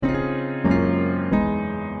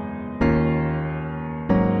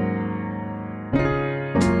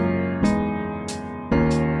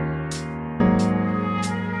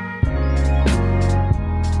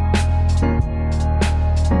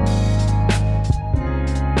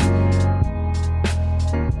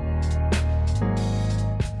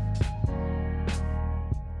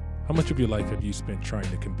your life have you spent trying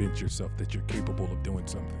to convince yourself that you're capable of doing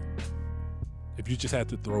something? If you just had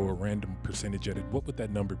to throw a random percentage at it, what would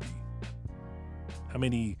that number be? How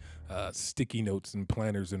many sticky notes and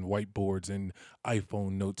planners and whiteboards and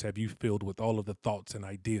iPhone notes have you filled with all of the thoughts and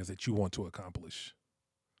ideas that you want to accomplish?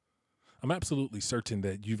 I'm absolutely certain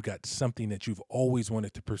that you've got something that you've always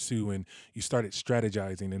wanted to pursue, and you started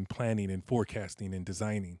strategizing and planning and forecasting and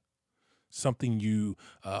designing. Something you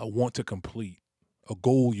want to complete, a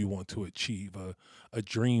goal you want to achieve, a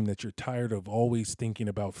dream that you're tired of always thinking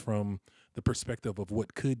about from the perspective of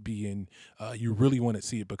what could be, and you really want to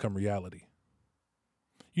see it become reality.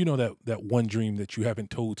 You know that one dream that you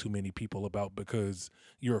haven't told too many people about because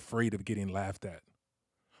you're afraid of getting laughed at,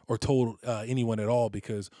 or told anyone at all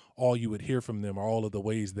because all you would hear from them are all of the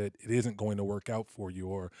ways that it isn't going to work out for you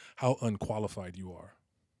or how unqualified you are.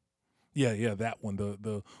 Yeah, that one,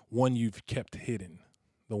 the one you've kept hidden,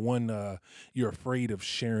 the one you're afraid of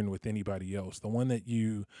sharing with anybody else, the one that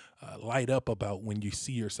you light up about when you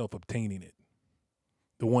see yourself obtaining it,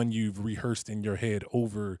 the one you've rehearsed in your head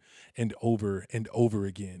over and over and over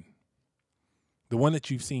again, the one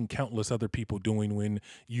that you've seen countless other people doing when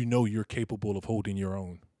you know you're capable of holding your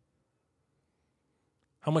own.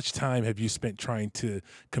 How much time have you spent trying to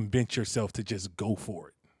convince yourself to just go for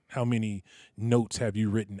it? How many notes have you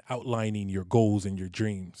written outlining your goals and your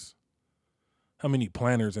dreams? How many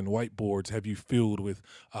planners and whiteboards have you filled with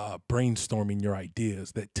brainstorming your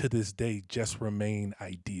ideas that to this day just remain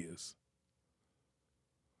ideas?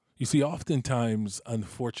 You see, oftentimes,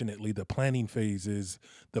 unfortunately, the planning phase is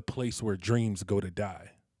the place where dreams go to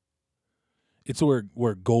die. It's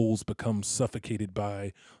where goals become suffocated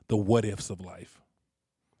by the what ifs of life.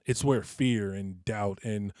 It's where fear and doubt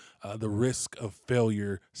and the risk of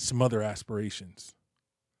failure smother aspirations.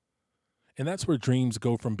 And that's where dreams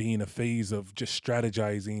go from being a phase of just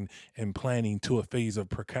strategizing and planning to a phase of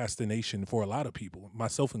procrastination for a lot of people,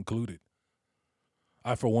 myself included.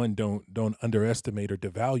 I, for one, don't underestimate or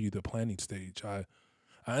devalue the planning stage. I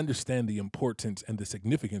understand the importance and the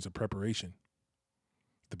significance of preparation.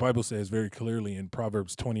 The Bible says very clearly in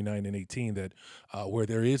Proverbs 29 and 18 that where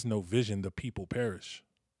there is no vision, the people perish.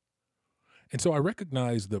 And so I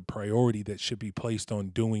recognize the priority that should be placed on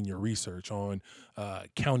doing your research, on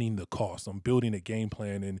counting the cost, on building a game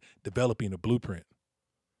plan and developing a blueprint.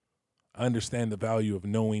 I understand the value of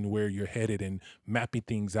knowing where you're headed and mapping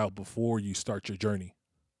things out before you start your journey.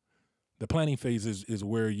 The planning phase is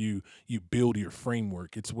where you build your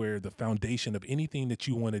framework. It's where the foundation of anything that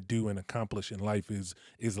you want to do and accomplish in life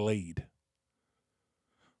is laid.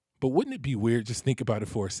 But wouldn't it be weird? Just think about it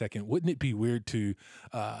for a second. Wouldn't it be weird to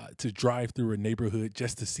drive through a neighborhood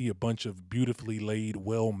just to see a bunch of beautifully laid,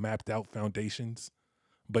 well mapped out foundations,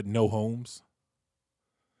 but no homes,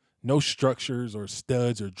 no structures or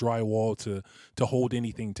studs or drywall to hold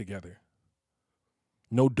anything together,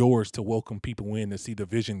 no doors to welcome people in to see the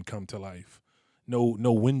vision come to life, no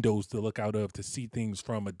windows to look out of to see things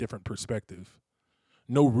from a different perspective,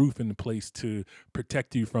 no roof in place to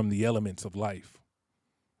protect you from the elements of life.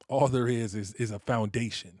 All there is a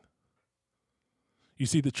foundation. You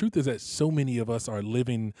see, the truth is that so many of us are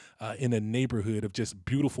living in a neighborhood of just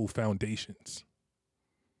beautiful foundations.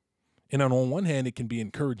 And on one hand, it can be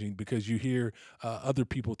encouraging because you hear other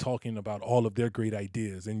people talking about all of their great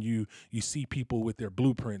ideas, and you see people with their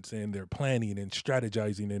blueprints and their planning and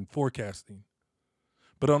strategizing and forecasting.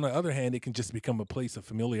 But on the other hand, it can just become a place of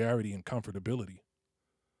familiarity and comfortability.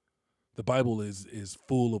 The Bible is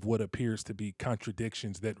full of what appears to be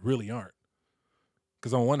contradictions that really aren't.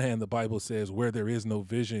 Because on one hand, the Bible says, where there is no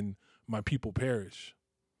vision, my people perish.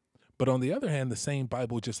 But on the other hand, the same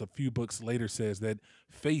Bible just a few books later says that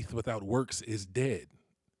faith without works is dead.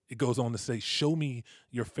 It goes on to say, show me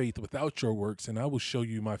your faith without your works, and I will show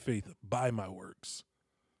you my faith by my works.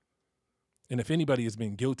 And if anybody has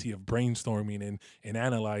been guilty of brainstorming and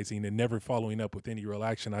analyzing and never following up with any real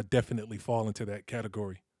action, I definitely fall into that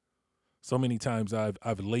category. So many times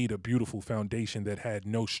I've laid a beautiful foundation that had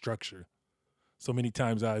no structure. So many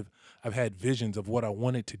times I've had visions of what I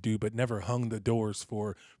wanted to do, but never hung the doors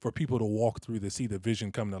for people to walk through to see the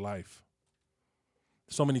vision come to life.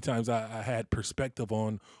 So many times I had perspective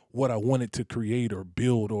on what I wanted to create or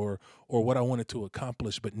build or what I wanted to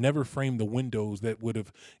accomplish, but never framed the windows that would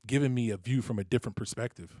have given me a view from a different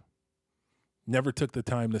perspective. Never took the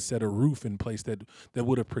time to set a roof in place that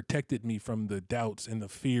would have protected me from the doubts and the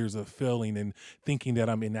fears of failing and thinking that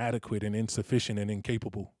I'm inadequate and insufficient and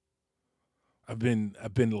incapable. I've been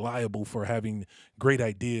liable for having great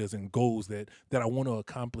ideas and goals that I want to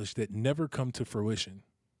accomplish that never come to fruition.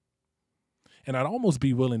 And I'd almost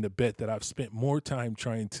be willing to bet that I've spent more time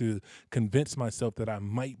trying to convince myself that I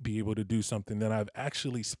might be able to do something than I've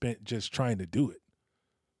actually spent just trying to do it.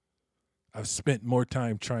 I've spent more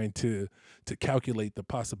time trying to calculate the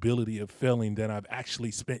possibility of failing than I've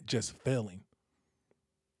actually spent just failing.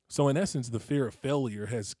 So in essence, the fear of failure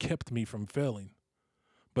has kept me from failing,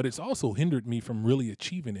 but it's also hindered me from really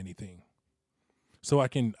achieving anything. So I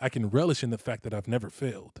can relish in the fact that I've never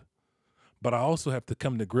failed, but I also have to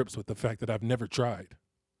come to grips with the fact that I've never tried.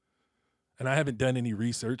 And I haven't done any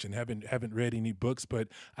research and haven't read any books, but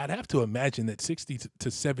I'd have to imagine that 60 to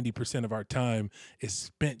 70% of our time is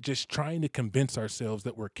spent just trying to convince ourselves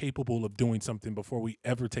that we're capable of doing something before we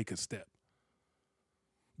ever take a step.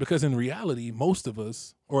 Because in reality, most of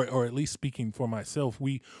us, or at least speaking for myself,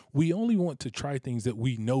 we only want to try things that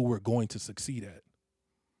we know we're going to succeed at.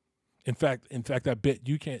 In fact, I bet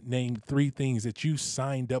you can't name three things that you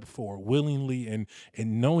signed up for willingly and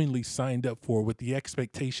knowingly signed up for with the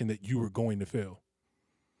expectation that you were going to fail.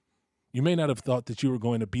 You may not have thought that you were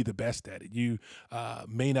going to be the best at it. You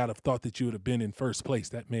may not have thought that you would have been in first place.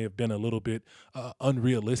 That may have been a little bit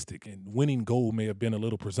unrealistic, and winning gold may have been a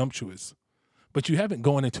little presumptuous. But you haven't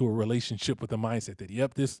gone into a relationship with a mindset that,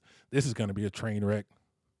 yep, this is going to be a train wreck.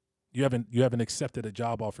 You haven't accepted a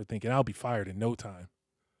job offer thinking I'll be fired in no time.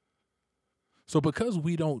 So because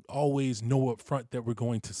we don't always know up front that we're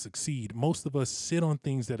going to succeed, most of us sit on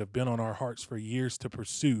things that have been on our hearts for years to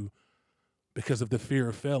pursue because of the fear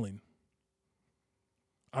of failing.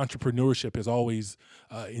 Entrepreneurship has always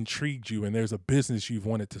intrigued you, and there's a business you've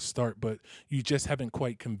wanted to start, but you just haven't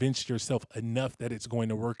quite convinced yourself enough that it's going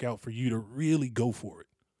to work out for you to really go for it.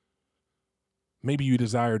 Maybe you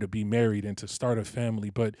desire to be married and to start a family,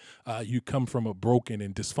 but you come from a broken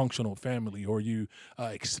and dysfunctional family, or you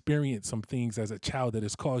experience some things as a child that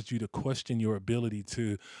has caused you to question your ability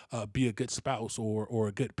to be a good spouse or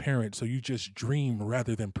a good parent. So you just dream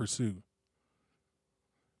rather than pursue.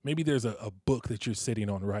 Maybe there's a book that you're sitting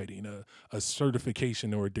on writing, a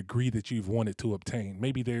certification or a degree that you've wanted to obtain.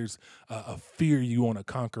 Maybe there's a fear you want to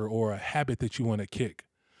conquer or a habit that you want to kick.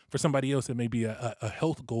 For somebody else, it may be a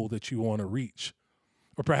health goal that you want to reach.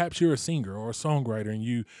 Or perhaps you're a singer or a songwriter and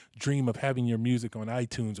you dream of having your music on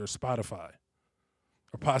iTunes or Spotify.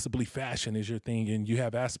 Or possibly fashion is your thing and you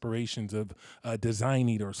have aspirations of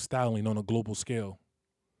designing or styling on a global scale.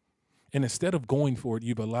 And instead of going for it,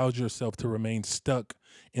 you've allowed yourself to remain stuck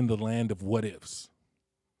in the land of what ifs,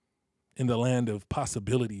 in the land of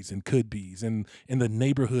possibilities and could be's, and in the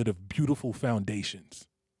neighborhood of beautiful foundations.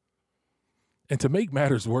 And to make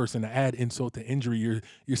matters worse and to add insult to injury,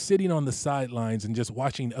 you're sitting on the sidelines and just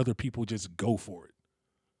watching other people just go for it.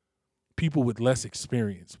 People with less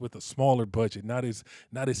experience, with a smaller budget, not as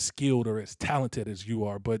skilled or as talented as you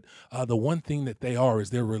are, but the one thing that they are is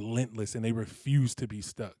they're relentless and they refuse to be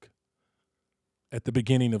stuck. At the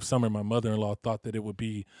beginning of summer, my mother-in-law thought that it would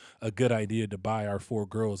be a good idea to buy our four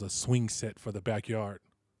girls a swing set for the backyard.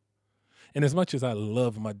 And as much as I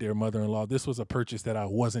love my dear mother-in-law, this was a purchase that I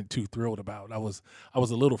wasn't too thrilled about. I was a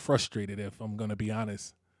little frustrated, if I'm going to be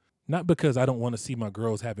honest. Not because I don't want to see my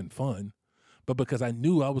girls having fun, but because I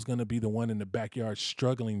knew I was going to be the one in the backyard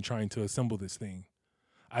struggling trying to assemble this thing.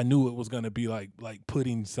 I knew it was going to be like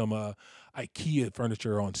putting some IKEA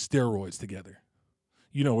furniture on steroids together.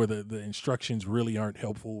 Where the instructions really aren't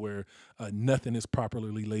helpful, where nothing is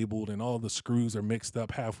properly labeled and all the screws are mixed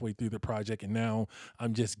up halfway through the project, and now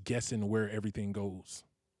I'm just guessing where everything goes.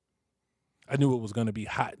 I knew it was going to be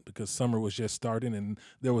hot because summer was just starting and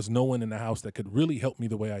there was no one in the house that could really help me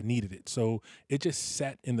the way I needed it. So it just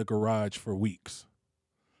sat in the garage for weeks.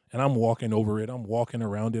 And I'm walking over it. I'm walking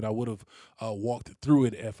around it. I would have walked through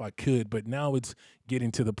it if I could, but now it's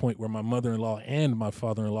getting to the point where my mother-in-law and my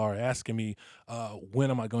father-in-law are asking me,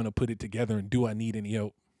 when am I going to put it together and do I need any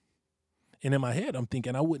help? And in my head, I'm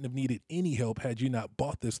thinking I wouldn't have needed any help had you not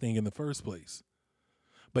bought this thing in the first place.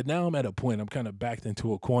 But now I'm at a point, I'm kind of backed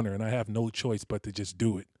into a corner and I have no choice but to just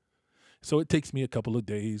do it. So it takes me a couple of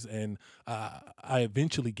days and I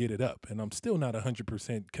eventually get it up. And I'm still not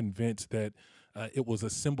 100% convinced that it was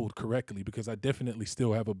assembled correctly because I definitely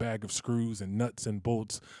still have a bag of screws and nuts and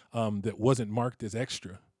bolts that wasn't marked as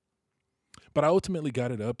extra. But I ultimately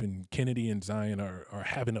got it up, and Kennedy and Zion are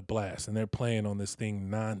having a blast, and they're playing on this thing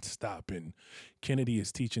nonstop. And Kennedy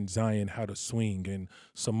is teaching Zion how to swing, and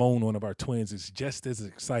Simone, one of our twins, is just as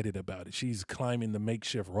excited about it. She's climbing the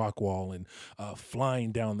makeshift rock wall and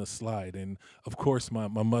flying down the slide. And, of course, my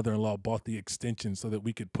mother-in-law bought the extension so that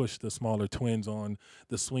we could push the smaller twins on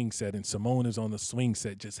the swing set, and Simone is on the swing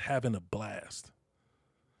set just having a blast.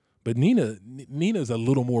 But Nina's a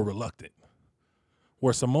little more reluctant.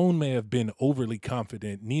 Where Simone may have been overly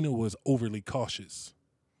confident, Nina was overly cautious.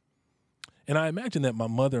 And I imagine that my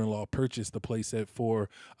mother-in-law purchased the playset for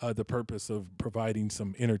the purpose of providing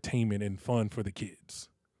some entertainment and fun for the kids.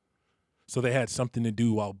 So they had something to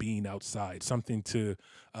do while being outside, something to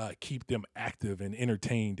keep them active and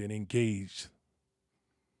entertained and engaged.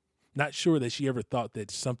 Not sure that she ever thought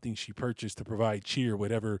that something she purchased to provide cheer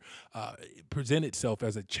would ever present itself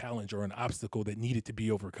as a challenge or an obstacle that needed to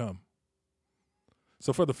be overcome.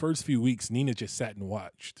 So for the first few weeks, Nina just sat and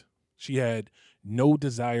watched. She had no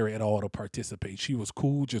desire at all to participate. She was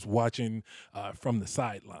cool just watching from the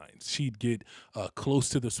sidelines. She'd get close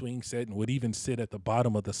to the swing set and would even sit at the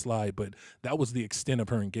bottom of the slide, but that was the extent of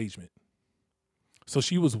her engagement. So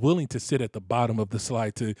she was willing to sit at the bottom of the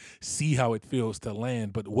slide to see how it feels to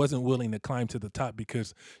land, but wasn't willing to climb to the top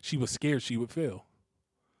because she was scared she would fail.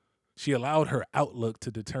 She allowed her outlook to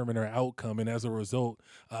determine her outcome, and as a result,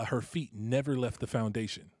 her feet never left the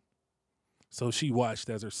foundation. So she watched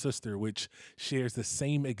as her sister, which shares the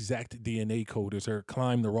same exact DNA code as her,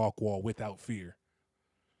 climb the rock wall without fear.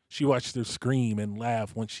 She watched her scream and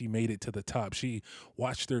laugh once she made it to the top. She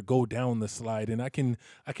watched her go down the slide, and I can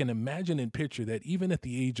imagine and picture that even at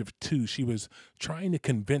the age of 2, she was trying to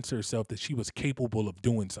convince herself that she was capable of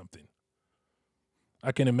doing something.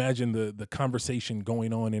 I can imagine the conversation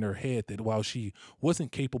going on in her head that while she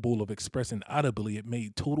wasn't capable of expressing audibly, it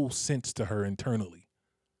made total sense to her internally.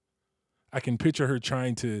 I can picture her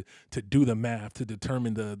trying to do the math to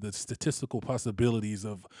determine the statistical possibilities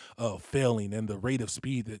of failing and the rate of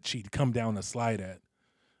speed that she'd come down the slide at.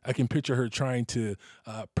 I can picture her trying to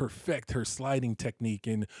perfect her sliding technique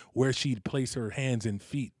and where she'd place her hands and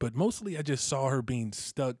feet. But mostly I just saw her being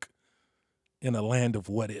stuck in a land of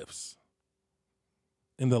what ifs,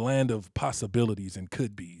 in the land of possibilities and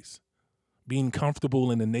could be's, being comfortable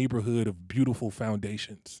in the neighborhood of beautiful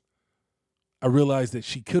foundations. I realized that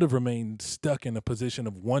she could have remained stuck in a position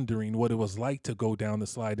of wondering what it was like to go down the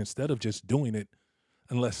slide instead of just doing it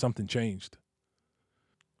unless something changed.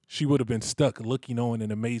 She would have been stuck looking on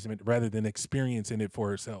in amazement rather than experiencing it for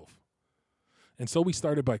herself. And so we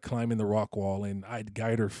started by climbing the rock wall, and I'd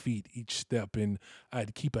guide her feet each step, and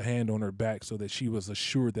I'd keep a hand on her back so that she was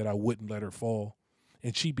assured that I wouldn't let her fall,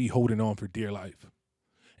 and she'd be holding on for dear life.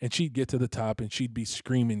 And she'd get to the top and she'd be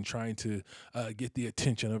screaming, trying to get the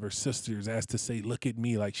attention of her sisters as to say, look at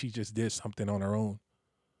me, like she just did something on her own.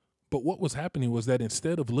 But what was happening was that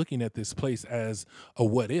instead of looking at this place as a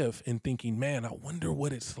what if and thinking, man, I wonder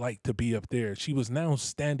what it's like to be up there, she was now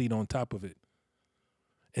standing on top of it.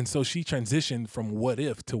 And so she transitioned from what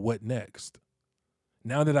if to what next.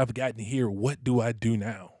 Now that I've gotten here, what do I do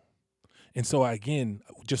now? And so I, again,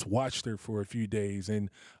 just watched her for a few days, and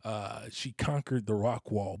she conquered the rock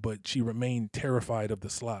wall, but she remained terrified of the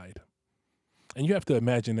slide. And you have to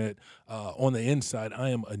imagine that on the inside,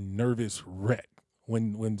 I am a nervous wreck.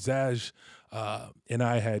 When Zaj and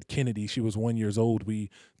I had Kennedy, she was 1 year old, we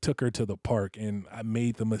took her to the park, and I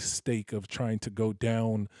made the mistake of trying to go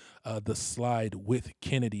down the slide with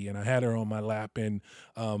Kennedy, and I had her on my lap, and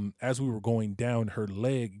as we were going down, her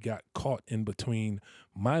leg got caught in between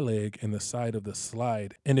my leg and the side of the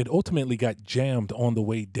slide, and it ultimately got jammed on the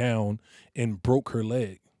way down and broke her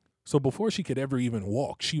leg. So before she could ever even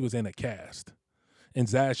walk, she was in a cast. And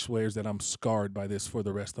Zach swears that I'm scarred by this for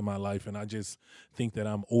the rest of my life, and I just think that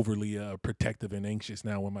I'm overly protective and anxious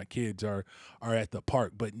now when my kids are at the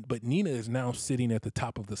park. But Nina is now sitting at the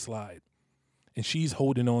top of the slide, and she's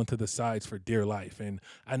holding on to the sides for dear life. And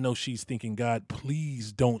I know she's thinking, God,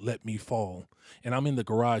 please don't let me fall. And I'm in the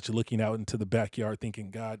garage looking out into the backyard thinking,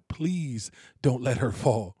 God, please don't let her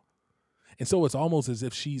fall. And so it's almost as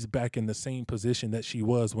if she's back in the same position that she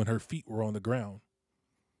was when her feet were on the ground.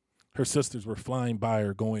 Her sisters were flying by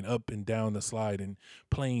her, going up and down the slide and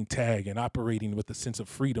playing tag and operating with a sense of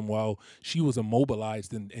freedom while she was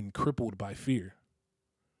immobilized and crippled by fear.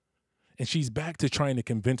 And she's back to trying to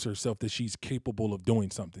convince herself that she's capable of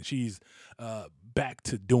doing something. She's back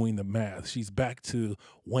to doing the math. She's back to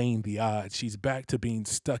weighing the odds. She's back to being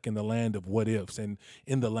stuck in the land of what ifs and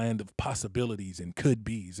in the land of possibilities and could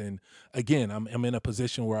be's. And again, I'm in a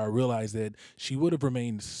position where I realize that she would have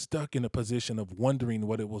remained stuck in a position of wondering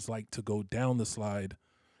what it was like to go down the slide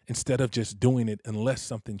instead of just doing it unless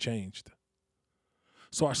something changed.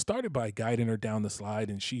 So I started by guiding her down the slide,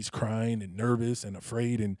 and she's crying and nervous and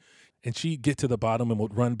afraid, and she'd get to the bottom and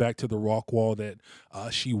would run back to the rock wall that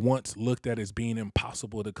she once looked at as being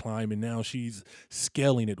impossible to climb, and now she's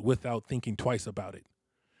scaling it without thinking twice about it.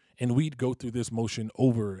 And we'd go through this motion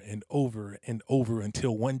over and over and over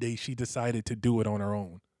until one day she decided to do it on her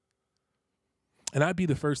own. And I'd be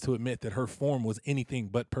the first to admit that her form was anything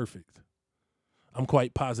but perfect. I'm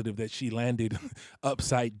quite positive that she landed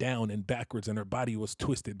upside down and backwards, and her body was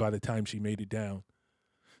twisted by the time she made it down.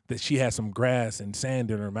 that she had some grass and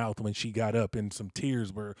sand in her mouth when she got up and some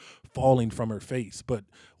tears were falling from her face. But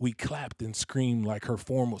we clapped and screamed like her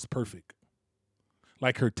form was perfect,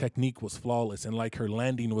 like her technique was flawless, and like her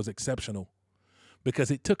landing was exceptional.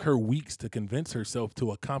 Because it took her weeks to convince herself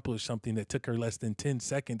to accomplish something that took her less than 10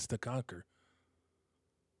 seconds to conquer.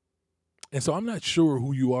 And so I'm not sure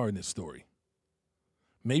who you are in this story.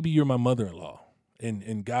 Maybe you're my mother-in-law,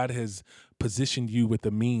 and God has positioned you with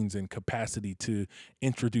the means and capacity to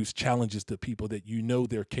introduce challenges to people that you know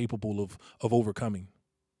they're capable of overcoming,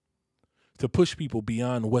 to push people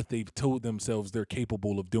beyond what they've told themselves they're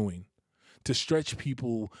capable of doing, to stretch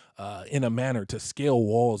people in a manner to scale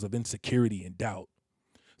walls of insecurity and doubt,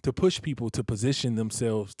 to push people to position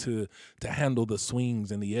themselves to handle the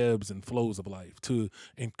swings and the ebbs and flows of life, to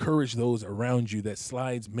encourage those around you that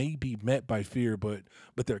slides may be met by fear, but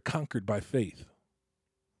they're conquered by faith.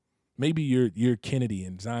 Maybe you're Kennedy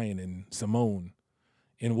and Zion and Simone,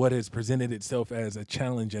 and what has presented itself as a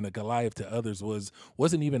challenge and a Goliath to others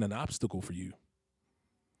wasn't even an obstacle for you.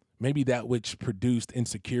 Maybe that which produced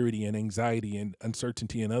insecurity and anxiety and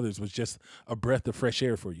uncertainty in others was just a breath of fresh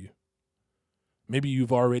air for you. Maybe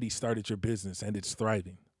you've already started your business and it's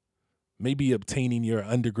thriving. Maybe obtaining your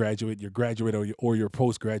undergraduate, your graduate, or your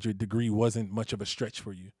postgraduate degree wasn't much of a stretch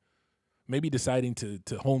for you. Maybe deciding to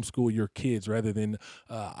homeschool your kids rather than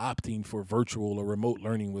opting for virtual or remote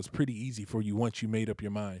learning was pretty easy for you once you made up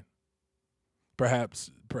your mind.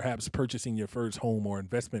 Perhaps purchasing your first home or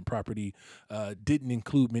investment property didn't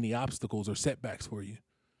include many obstacles or setbacks for you.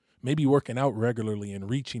 Maybe working out regularly and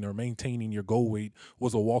reaching or maintaining your goal weight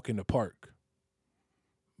was a walk in the park.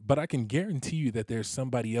 But I can guarantee you that there's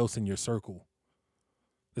somebody else in your circle,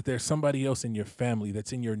 that there's somebody else in your family,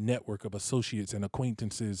 that's in your network of associates and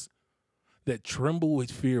acquaintances that tremble with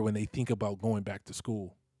fear when they think about going back to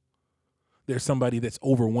school. There's somebody that's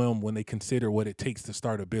overwhelmed when they consider what it takes to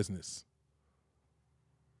start a business.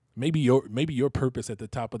 Maybe your purpose at the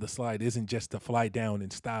top of the slide isn't just to fly down in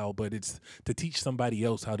style, but it's to teach somebody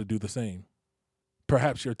else how to do the same.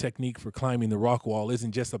 Perhaps your technique for climbing the rock wall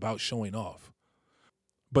isn't just about showing off,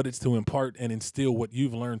 but it's to impart and instill what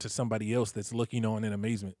you've learned to somebody else that's looking on in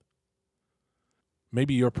amazement.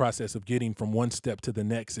 Maybe your process of getting from one step to the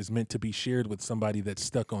next is meant to be shared with somebody that's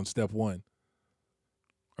stuck on step one.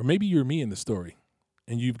 Or maybe you're me in the story,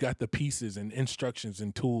 and you've got the pieces and instructions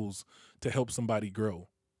and tools to help somebody grow.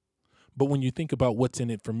 But when you think about what's in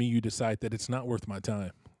it for me, you decide that it's not worth my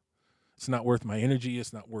time. It's not worth my energy.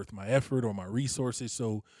 It's not worth my effort or my resources.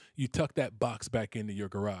 So you tuck that box back into your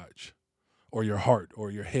garage or your heart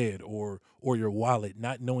or your head or your wallet,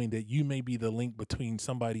 not knowing that you may be the link between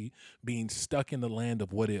somebody being stuck in the land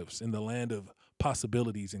of what ifs, in the land of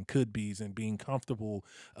possibilities and could be's, and being comfortable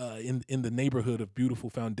in the neighborhood of beautiful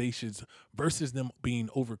foundations versus them being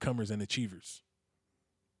overcomers and achievers.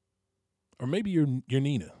 Or maybe you're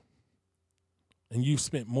Nina, and you've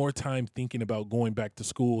spent more time thinking about going back to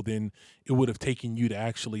school than it would have taken you to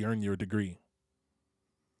actually earn your degree.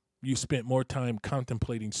 You spent more time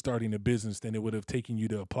contemplating starting a business than it would have taken you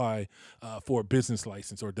to apply for a business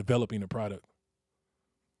license or developing a product.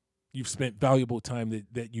 You've spent valuable time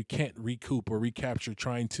that you can't recoup or recapture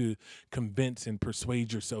trying to convince and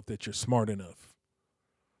persuade yourself that you're smart enough,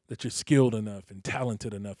 that you're skilled enough and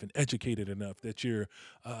talented enough and educated enough, that you're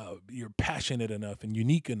passionate enough and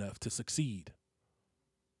unique enough to succeed.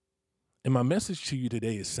 And my message to you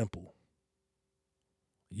today is simple.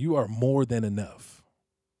 You are more than enough.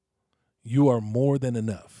 You are more than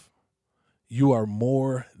enough. You are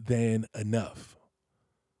more than enough.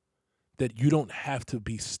 That you don't have to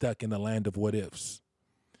be stuck in the land of what ifs,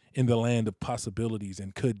 in the land of possibilities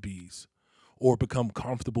and could be's, or become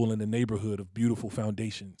comfortable in the neighborhood of beautiful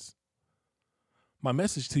foundations. My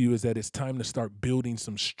message to you is that it's time to start building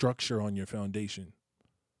some structure on your foundation.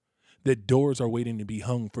 That doors are waiting to be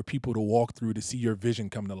hung for people to walk through to see your vision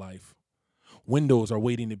come to life. Windows are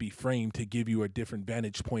waiting to be framed to give you a different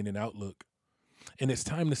vantage point and outlook. And it's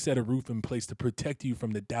time to set a roof in place to protect you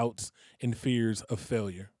from the doubts and fears of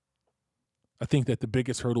failure. I think that the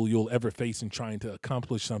biggest hurdle you'll ever face in trying to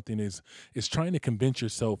accomplish something is trying to convince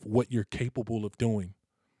yourself what you're capable of doing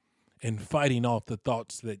and fighting off the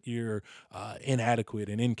thoughts that you're inadequate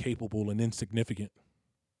and incapable and insignificant.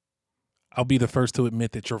 I'll be the first to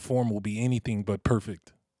admit that your form will be anything but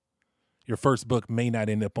perfect. Your first book may not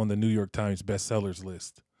end up on the New York Times bestsellers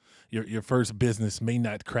list. Your first business may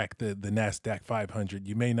not crack the NASDAQ 500.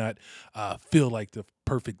 You may not feel like the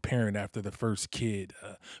perfect parent after the first kid,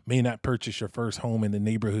 may not purchase your first home in the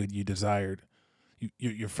neighborhood you desired.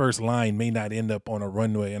 Your first line may not end up on a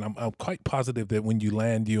runway. And I'm quite positive that when you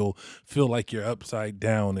land, you'll feel like you're upside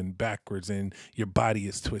down and backwards and your body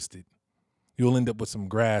is twisted. You'll end up with some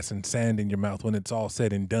grass and sand in your mouth when it's all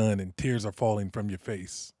said and done and tears are falling from your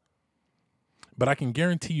face. But I can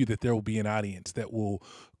guarantee you that there will be an audience that will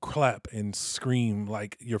clap and scream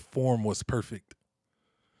like your form was perfect,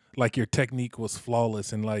 like your technique was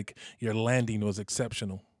flawless, and like your landing was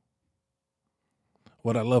exceptional.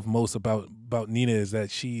 What I love most about Nina is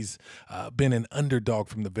that she's been an underdog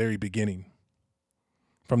from the very beginning.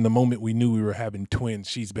 From the moment we knew we were having twins,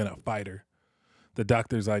 she's been a fighter. The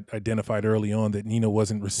doctors identified early on that Nina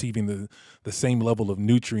wasn't receiving the same level of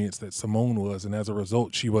nutrients that Simone was, and as a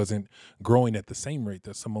result, she wasn't growing at the same rate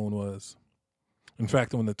that Simone was. In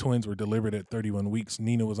fact, when the twins were delivered at 31 weeks,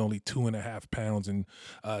 Nina was only 2.5 pounds, and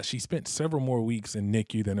she spent several more weeks in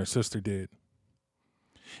NICU than her sister did.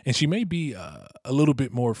 And she may be a little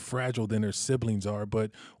bit more fragile than her siblings are,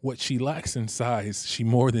 but what she lacks in size, she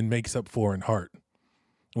more than makes up for in heart.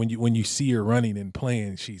 When you see her running and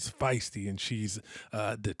playing, she's feisty and she's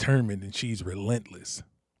determined and she's relentless.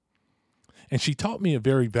 And she taught me a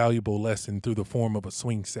very valuable lesson through the form of a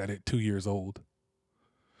swing set at 2 years old.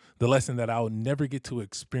 The lesson that I'll never get to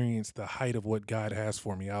experience the height of what God has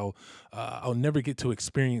for me. I'll never get to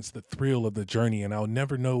experience the thrill of the journey, and I'll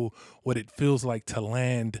never know what it feels like to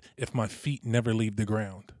land if my feet never leave the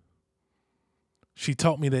ground. She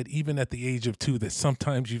taught me that even at the age of 2, that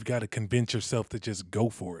sometimes you've got to convince yourself to just go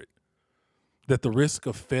for it. That the risk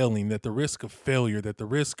of failing, that the risk of failure, that the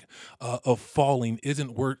risk of falling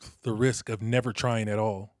isn't worth the risk of never trying at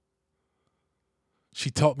all.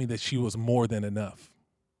 She taught me that she was more than enough.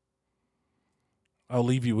 I'll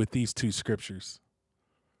leave you with these 2 scriptures.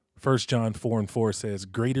 1 John 4:4 says,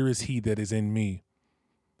 "Greater is he that is in me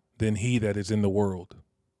than he that is in the world."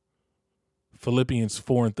 Philippians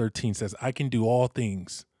 4:13 says, "I can do all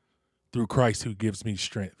things through Christ who gives me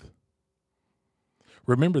strength."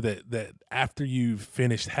 Remember that after you've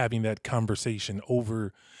finished having that conversation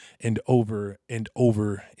over and over and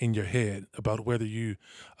over in your head about whether you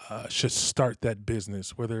should start that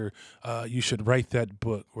business, whether you should write that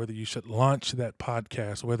book, whether you should launch that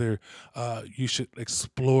podcast, whether you should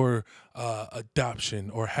explore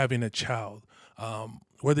adoption or having a child,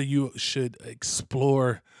 whether you should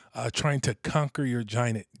explore trying to conquer your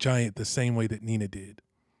giant the same way that Nina did.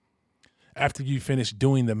 After you finish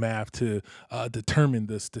doing the math to determine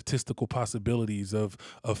the statistical possibilities of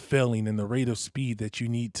failing and the rate of speed that you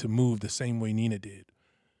need to move the same way Nina did.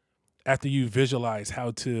 After you visualize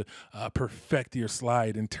how to perfect your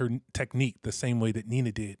slide and technique the same way that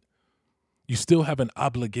Nina did, you still have an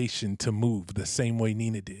obligation to move the same way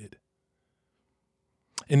Nina did.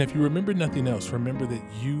 And if you remember nothing else, remember that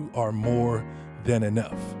you are more than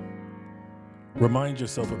enough. Remind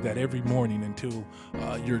yourself of that every morning until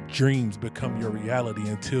your dreams become your reality,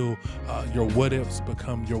 until your what ifs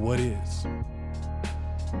become your what is.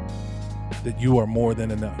 That you are more than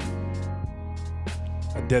enough.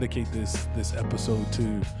 I dedicate this episode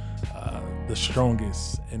to the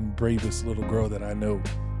strongest and bravest little girl that I know,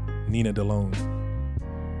 Nina Delone.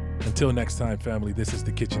 Until next time, family, this is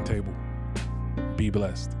The Kitchen Table. Be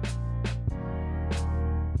blessed.